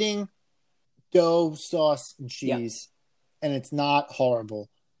 I'm eating dough, sauce, and cheese, and it's not horrible.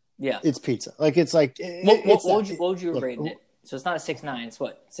 Yeah, it's pizza. Like it's like what would you have rated it? So it's not a 6.9. It's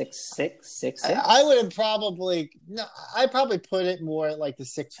what 6.6. I would have probably I'd probably put it more at like the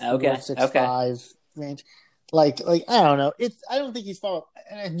 6.4, 6.5 range. Like I don't know. I don't think he's far.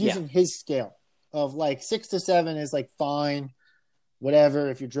 And I'm using his scale. Of like 6 to 7 is like fine, whatever.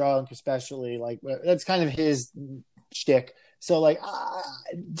 If you're drunk, especially like that's kind of his shtick. So like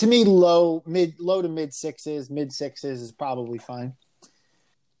to me, low to mid 6s, mid 6s is probably fine.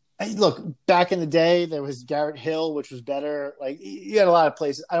 Look, back in the day, there was Garrett Hill, which was better. Like you had a lot of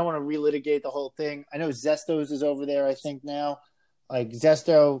places. I don't want to relitigate the whole thing. I know Zesto's is over there. I think now, like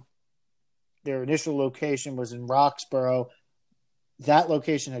Zesto, their initial location was in Roxborough. That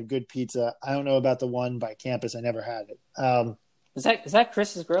location had good pizza. I don't know about the one by campus. I never had it. Is that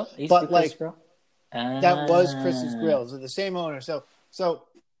Chris's Grill? But like Grill? That was Chris's Grill. So the same owner. So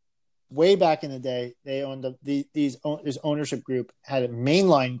way back in the day, they owned this ownership group had a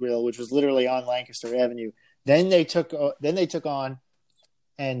mainline grill, which was literally on Lancaster Avenue. Then they took on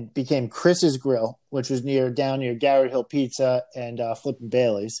and became Chris's Grill, which was down near Garrett Hill Pizza and Flippin'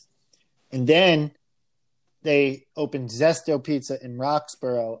 Bailey's, and then they opened Zesto Pizza in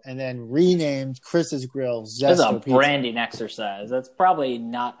Roxborough and then renamed Chris's Grill That's a Zesto Pizza. branding exercise. That's probably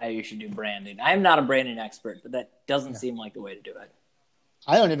not how you should do branding. I'm not a branding expert, but that doesn't seem like the way to do it.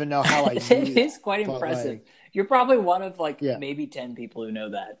 I don't even know how I do It is quite impressive. You're probably one of maybe 10 people who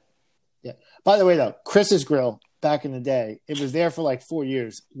know that. Yeah. By the way, though, Chris's Grill back in the day, it was there for 4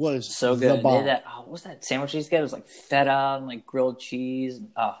 years. Was so good. The bomb. What was that sandwich these guys? It was like feta and grilled cheese.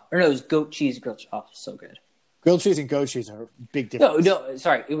 It was goat cheese grilled cheese. Oh, so good. Grilled cheese and goat cheese are a big difference. No,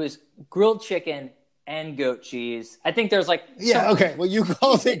 sorry. It was grilled chicken and goat cheese. I think there's okay. Well, you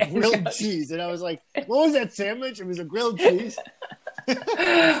called it grilled cheese, and I was like, "What was that sandwich?" It was a grilled cheese.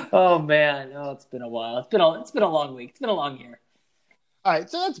 Oh man, it's been a while. It's been a long week. It's been a long year. All right,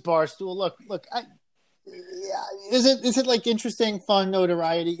 so that's Barstool. Look. Is it interesting, fun,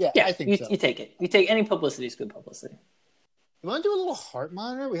 notoriety? Yeah, I think so. You take it. You take any publicity is good publicity. You want to do a little heart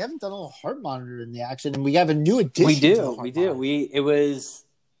monitor? We haven't done a little heart monitor in the action, and we have a new addition. We do. To the heart monitor. It was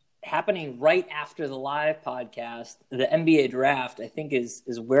happening right after the live podcast. The NBA draft, I think, is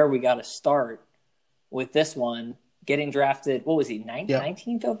where we got to start with this one. Getting drafted, what was he,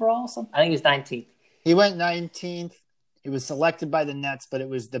 19th overall? I think he was 19th. He went 19th. He was selected by the Nets, but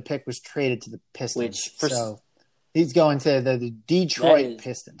the pick was traded to the Pistons. So he's going to the Detroit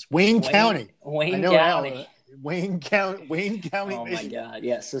Pistons. Wayne County. Wayne County. Wayne County. Oh, my God.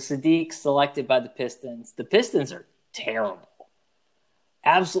 Yeah, so Sadiq selected by the Pistons. The Pistons are terrible.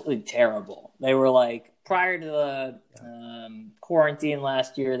 Absolutely terrible. They were prior to the quarantine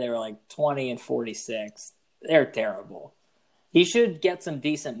last year, they were 20-46. They're terrible. He should get some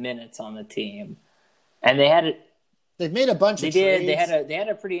decent minutes on the team. And they've made a bunch of trades. They had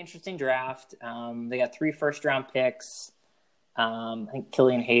a pretty interesting draft. They got 3 first-round picks. I think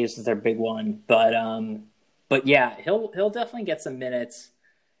Killian Hayes is their big one. But yeah, he'll definitely get some minutes.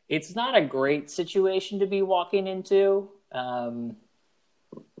 It's not a great situation to be walking into. And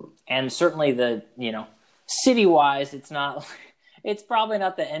certainly city-wise, it's probably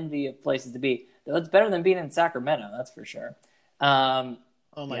not the envy of places to be. Though it's better than being in Sacramento, that's for sure. Oh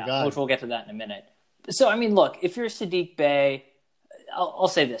my God. Which we'll get to that in a minute. So, I mean, look, if you're Sadiq Bey, I'll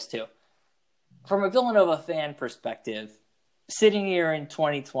say this too. From a Villanova fan perspective, sitting here in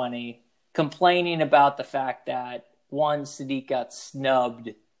 2020, complaining about the fact that, 1, Sadiq got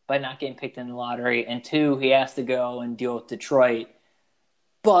snubbed by not getting picked in the lottery, and 2, he has to go and deal with Detroit.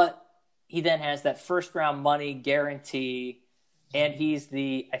 But he then has that first-round money guarantee, and he's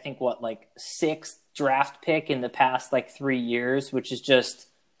the, I think, 6th draft pick in the past, 3 years, which is just...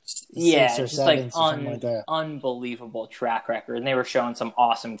 unbelievable track record. And they were showing some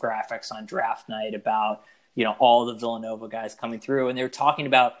awesome graphics on draft night about, all the Villanova guys coming through. And they were talking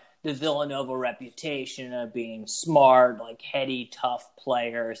about the Villanova reputation of being smart, heady, tough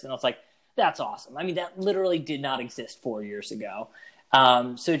players. And I was like, that's awesome. I mean, that literally did not exist 4 years ago.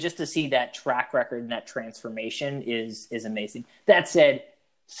 So just to see that track record and that transformation is amazing. That said,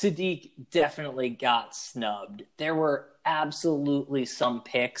 Sadiq definitely got snubbed. There were absolutely some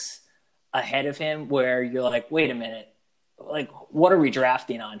picks ahead of him where you're like, wait a minute, what are we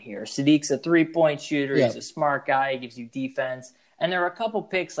drafting on here? Sadiq's a 3-point shooter. Yeah. He's a smart guy. He gives you defense. And there were a couple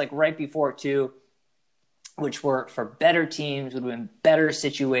picks right before too, which were for better teams, would have been better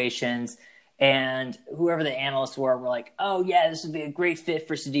situations. And whoever the analysts were like, oh yeah, this would be a great fit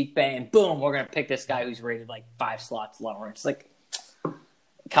for Sadiq Bey. And boom, we're going to pick this guy who's rated 5 slots lower. It's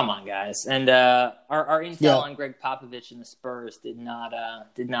come on, guys. And our intel on Greg Popovich and the Spurs did not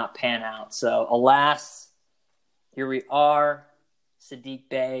pan out. So, alas, here we are, Sadiq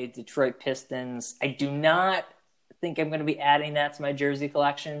Bey, Detroit Pistons. I do not think I'm going to be adding that to my jersey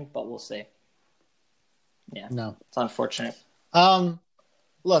collection, but we'll see. Yeah, no, it's unfortunate.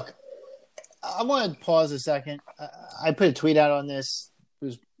 Look, I want to pause a second. I put a tweet out on this.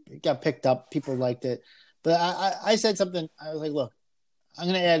 It got picked up. People liked it, but I said something. I was like, look. I'm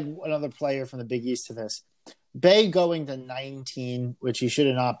going to add another player from the Big East to this. Bey going to 19, which he should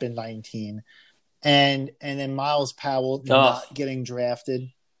have not been 19, and then Miles Powell not getting drafted,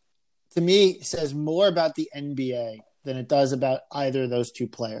 to me, says more about the NBA than it does about either of those two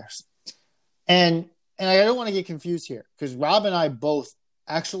players. And I don't want to get confused here because Rob and I both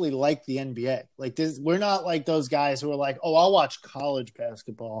actually like the NBA. We're not like those guys who are like, oh, I'll watch college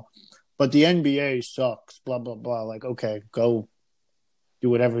basketball, but the NBA sucks, blah, blah, blah. Okay, go do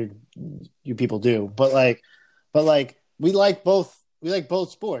whatever you people do. But we like both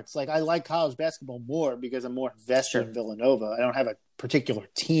sports. I like college basketball more because I'm more invested in Villanova. I don't have a particular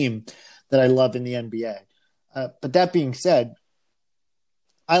team that I love in the NBA. But that being said,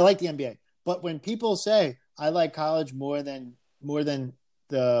 I like the NBA. But when people say I like college more than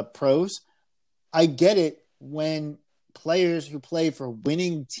the pros, I get it when players who play for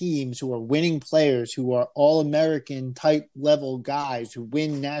winning teams, who are winning players, who are all-American type level guys who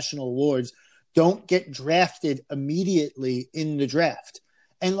win national awards, don't get drafted immediately in the draft.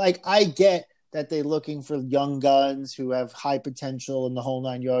 And like, I get that they're looking for young guns who have high potential in the whole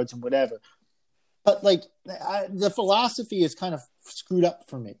 9 yards and whatever. But like, the philosophy is kind of screwed up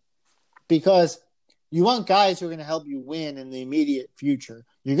for me, because you want guys who are going to help you win in the immediate future.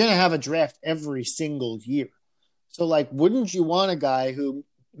 You're going to have a draft every single year. So, like, wouldn't you want a guy who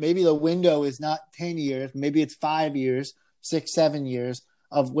maybe the window is not 10 years, maybe it's 5 years, 6, 7 years,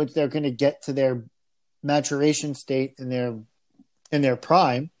 of which they're going to get to their maturation state in their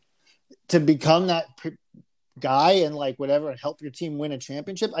prime, to become that guy and, like, whatever, and help your team win a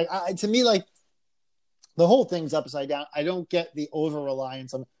championship? To me, like, the whole thing's upside down. I don't get the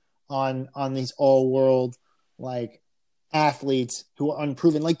over-reliance on these all-world, like, athletes who are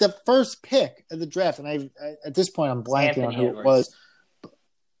unproven. Like, the first pick of the draft, and I at this point I'm blanking on who it was.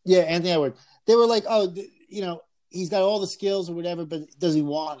 Yeah, Anthony Edwards. They were like, oh, he's got all the skills or whatever, but does he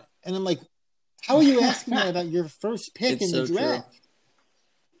want it? And I'm like, how are you asking that about your first pick in the draft? True.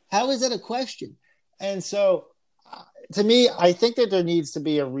 How is that a question? And so, to me, I think that there needs to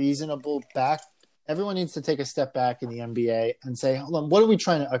be a reasonable everyone needs to take a step back in the NBA and say, hold on, what are we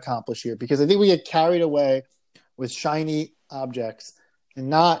trying to accomplish here? Because I think we get carried away with shiny objects and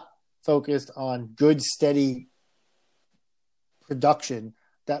not focused on good, steady production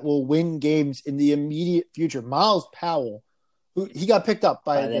that will win games in the immediate future. Miles Powell, he got picked up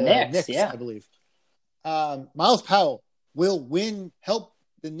by the Knicks, I believe. Miles Powell will help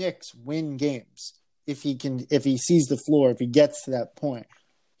the Knicks win games if he sees the floor, if he gets to that point.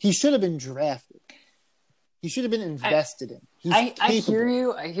 He should have been drafted. He should have been invested in. I hear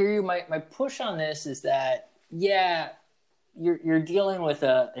you. My push on this is that, you're dealing with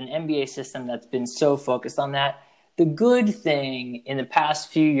an NBA system that's been so focused on that. The good thing in the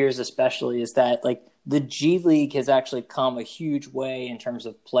past few years especially is that, like, the G League has actually come a huge way in terms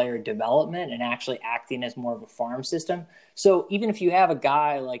of player development and actually acting as more of a farm system. So even if you have a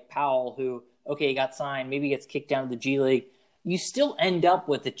guy like Powell who, he got signed, maybe gets kicked down to the G League, you still end up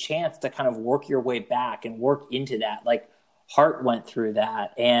with a chance to kind of work your way back and work into that. Like, Hart went through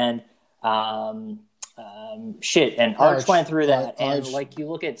that, and and Arch went through that. And like, you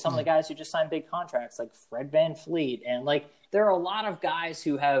look at some of the guys who just signed big contracts, like Fred VanVleet, and like, there are a lot of guys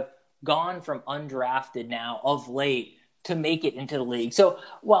who have gone from undrafted now of late to make it into the league. So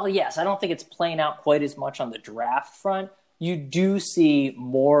while, yes, I don't think it's playing out quite as much on the draft front, you do see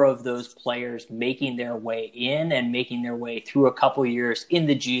more of those players making their way in and making their way through a couple years in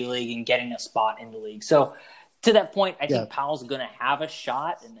the G League and getting a spot in the league. So to that point, I think Powell's going to have a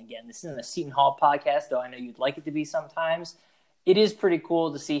shot. And again, this isn't a Seton Hall podcast, though I know you'd like it to be sometimes. It is pretty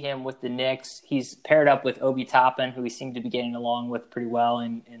cool to see him with the Knicks. He's paired up with Obi Toppin, who he seemed to be getting along with pretty well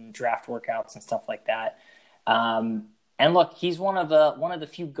in draft workouts and stuff like that. And look, he's one of the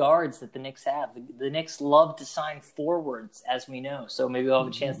few guards that the Knicks have. The Knicks love to sign forwards, as we know. So maybe we'll have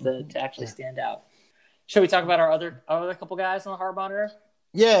a chance to actually stand out. Shall we talk about our other couple guys on the hard monitor?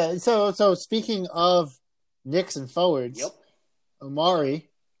 Yeah. So speaking of Knicks and forwards, Omari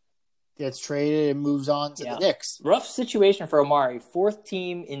gets traded and moves on to the Knicks. Rough situation for Omari. 4th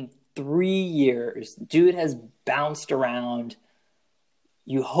team in 3 years. Dude has bounced around.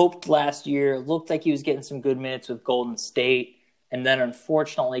 You hoped last year, looked like he was getting some good minutes with Golden State, and then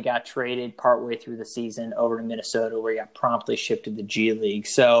unfortunately got traded partway through the season over to Minnesota, where he got promptly shipped to the G League.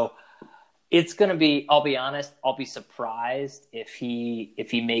 So it's going to be, I'll be honest, I'll be surprised if he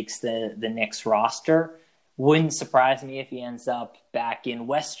makes the Knicks roster. Wouldn't surprise me if he ends up back in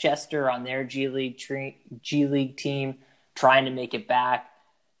Westchester on their G League team, trying to make it back.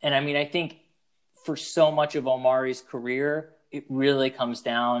 And I mean, I think for so much of Omari's career, it really comes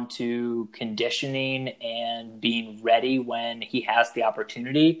down to conditioning and being ready when he has the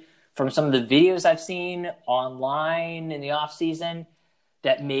opportunity. From some of the videos I've seen online in the offseason,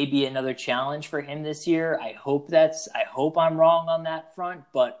 that may be another challenge for him this year. I hope I'm wrong on that front,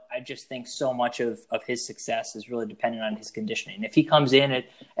 but I just think so much of his success is really dependent on his conditioning. If he comes in at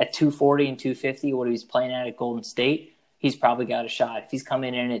 240 and 250, what he was playing at Golden State, he's probably got a shot. If he's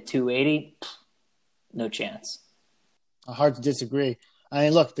coming in at 280, no chance. Hard to disagree. I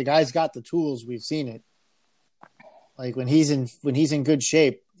mean, look, the guy's got the tools. We've seen it. Like, when he's in good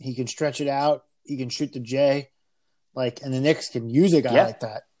shape, he can stretch it out. He can shoot the J. Like, and the Knicks can use a guy like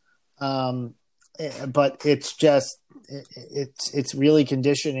that. But it's just it's really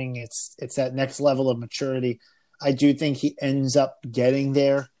conditioning. It's that next level of maturity. I do think he ends up getting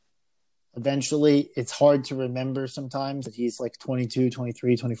there eventually. It's hard to remember sometimes that he's like 22,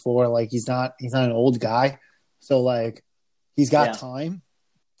 23, 24. Like, he's not an old guy. So, like, he's got Yeah. time.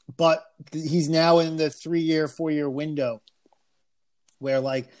 But he's now in the 3-year, 4-year window where,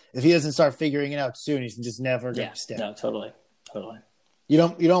 like, if he doesn't start figuring it out soon, he's just never going to stay. No, totally. You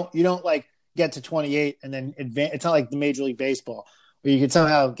don't like get to 28 and then advance. It's not like the Major League Baseball where you could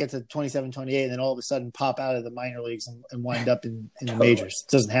somehow get to 27, 28 and then all of a sudden pop out of the minor leagues and wind up in the majors.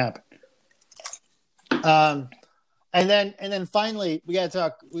 It doesn't happen. And then finally we got to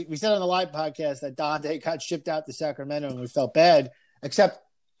talk. We said on the live podcast that Dante got shipped out to Sacramento and we felt bad, except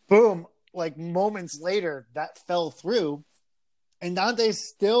boom, like moments later that fell through and Dante's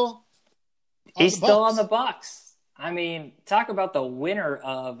still on the Bucks. I mean, talk about the winner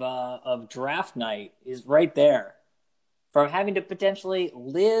of draft night is right there. From having to potentially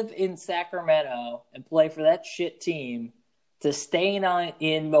live in Sacramento and play for that shit team to staying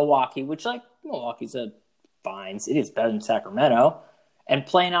in Milwaukee, which, like, Milwaukee's a fine city. It's better than Sacramento. And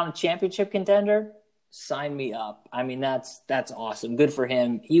playing on a championship contender, sign me up. I mean, that's awesome. Good for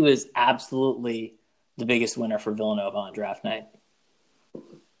him. He was absolutely the biggest winner for Villanova on draft night.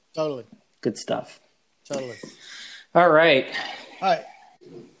 Totally. Good stuff. Totally. All right.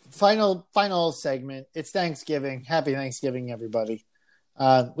 Final segment. It's Thanksgiving. Happy Thanksgiving, everybody.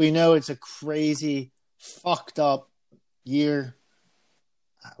 We know it's a crazy, fucked up year.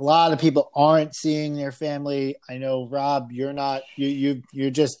 A lot of people aren't seeing their family. I know, Rob, you're not. You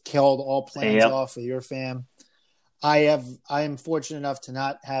just killed all plans off with your fam. I am fortunate enough to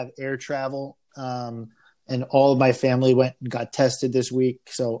not have air travel, and all of my family went and got tested this week,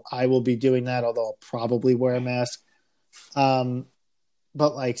 so I will be doing that. Although I'll probably wear a mask.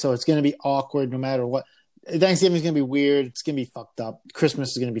 But like, so it's going to be awkward no matter what. Thanksgiving is going to be weird. It's going to be fucked up. Christmas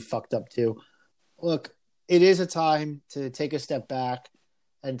is going to be fucked up too. Look, it is a time to take a step back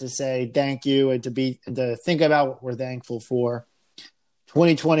and to say thank you and to think about what we're thankful for.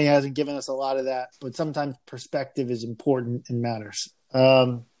 2020 hasn't given us a lot of that, but sometimes perspective is important and matters.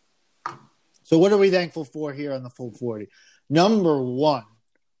 So what are we thankful for here on the Full 40? Number one,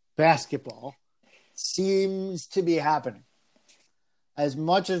 basketball seems to be happening. As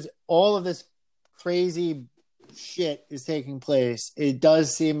much as all of this crazy shit is taking place, it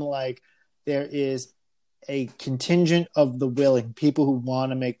does seem like there is a contingent of the willing, people who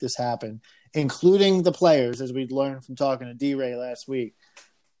want to make this happen, including the players, as we learned from talking to D-Ray last week,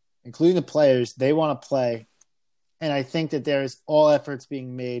 including the players. They want to play. And I think that there is all efforts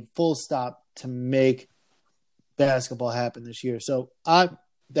being made, full stop, to make basketball happen this year. So I'm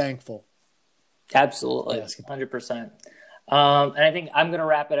thankful. Absolutely. 100%. And I think I'm going to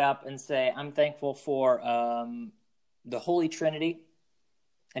wrap it up and say I'm thankful for the Holy Trinity.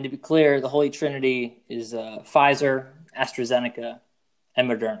 And to be clear, the Holy Trinity is Pfizer, AstraZeneca, and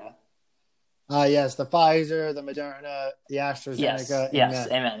Moderna. Yes, the Pfizer, the Moderna, the AstraZeneca. Yes,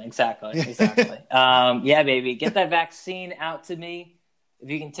 amen. Exactly. Yeah, baby. Get that vaccine out to me. If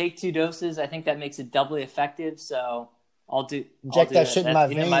you can take 2 doses, I think that makes it doubly effective. So I'll do that shit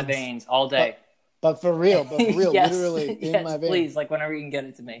in my veins all day. But for real, yes, literally in my veins. Please, like whenever you can get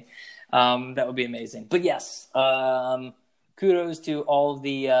it to me. That would be amazing. But yes, kudos to all of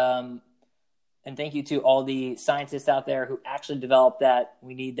the and thank you to all the scientists out there who actually developed that.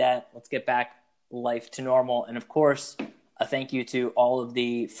 We need that. Let's get back life to normal. And of course, a thank you to all of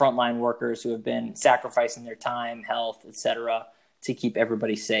the frontline workers who have been sacrificing their time, health, etc., to keep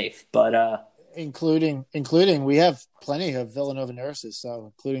everybody safe. But including we have plenty of Villanova nurses,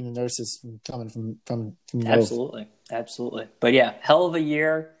 so including the nurses coming from absolutely. But yeah, hell of a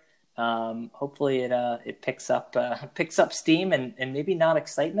year. Hopefully it picks up steam and maybe not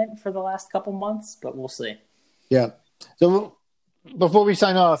excitement for the last couple months, but we'll see. Yeah. So before we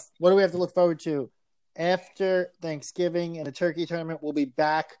sign off, what do we have to look forward to after Thanksgiving and the turkey tournament? We'll be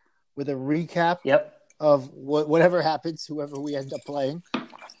back with a recap. Yep. Of whatever happens, whoever we end up playing.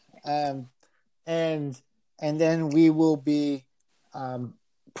 And then we will be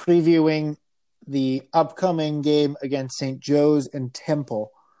previewing the upcoming game against St. Joe's and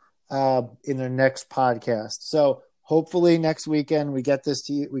Temple in their next podcast. So hopefully next weekend we get this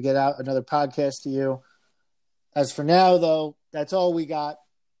to you. We get out another podcast to you. As for now, though, that's all we got.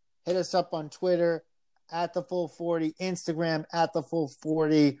 Hit us up on Twitter at the Full 40, Instagram at the Full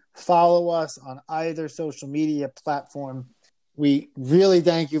 40. Follow us on either social media platform. We really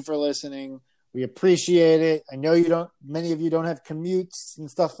thank you for listening. We appreciate it. I know many of you don't have commutes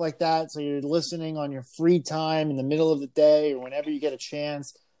and stuff like that, so you're listening on your free time in the middle of the day or whenever you get a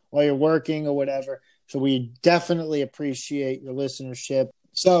chance while you're working or whatever. So we definitely appreciate your listenership.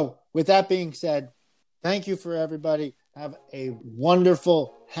 So with that being said, thank you for everybody. Have a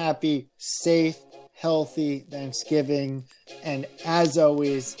wonderful, happy, safe, healthy Thanksgiving. And as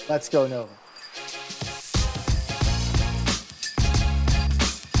always, let's go Nova.